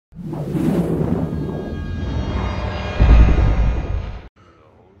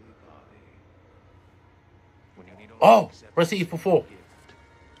Oh, Resident Evil 4.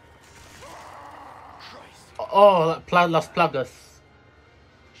 Oh, that Las Plagas.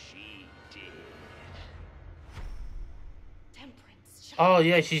 Oh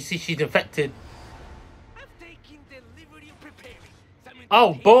yeah, she's infected.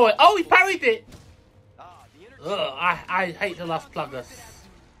 Oh boy! Oh, he parried it. Ugh, I hate the Las Plagas.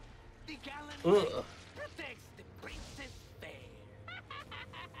 Ugh.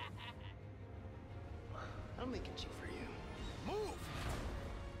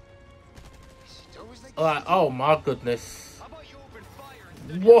 Alright, oh my goodness.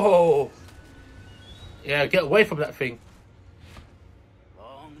 Whoa! Yeah, get away from that thing.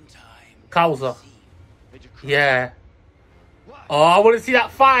 Causa. Yeah. Oh, I want to see that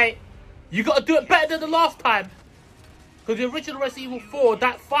fight. You got to do it better than the last time. Because the original Resident Evil 4,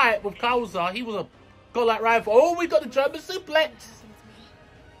 that fight with Causa, he was a godlike rival. Oh, we got the German suplex.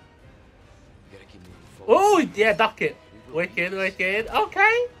 Oh, yeah, duck it. Wicked, wicked.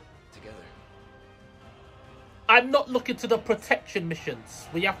 Okay. I'm not looking to the protection missions.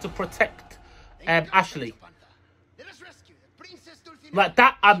 We have to protect Ashley. Like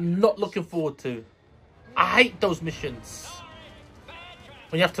that, I'm not looking forward to. I hate those missions.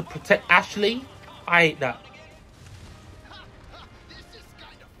 When you have to protect Ashley, I hate that.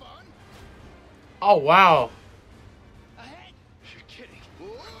 Oh, wow.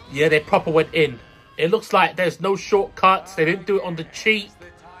 Yeah, they proper went in. It looks like there's no shortcuts. They didn't do it on the cheap.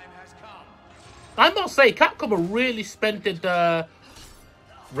 I must say, Capcom are really spending the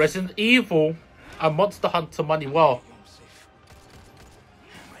Resident Evil and Monster Hunter money well.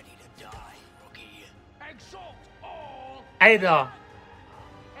 Ada.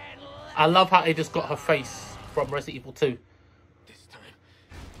 I love how they just got her face from Resident Evil 2. This time,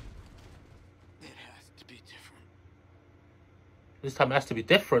 it has to be different. This time it has to be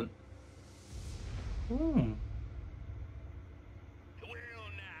different.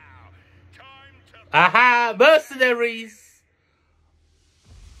 Aha! Mercenaries!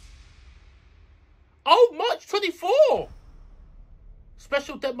 Oh, March 24!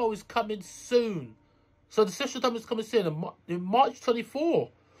 Special demo is coming soon. So the special demo is coming soon in March 24.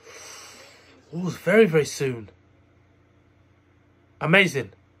 Oh, it's very, very soon.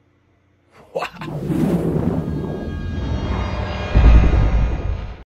 Amazing. Wow.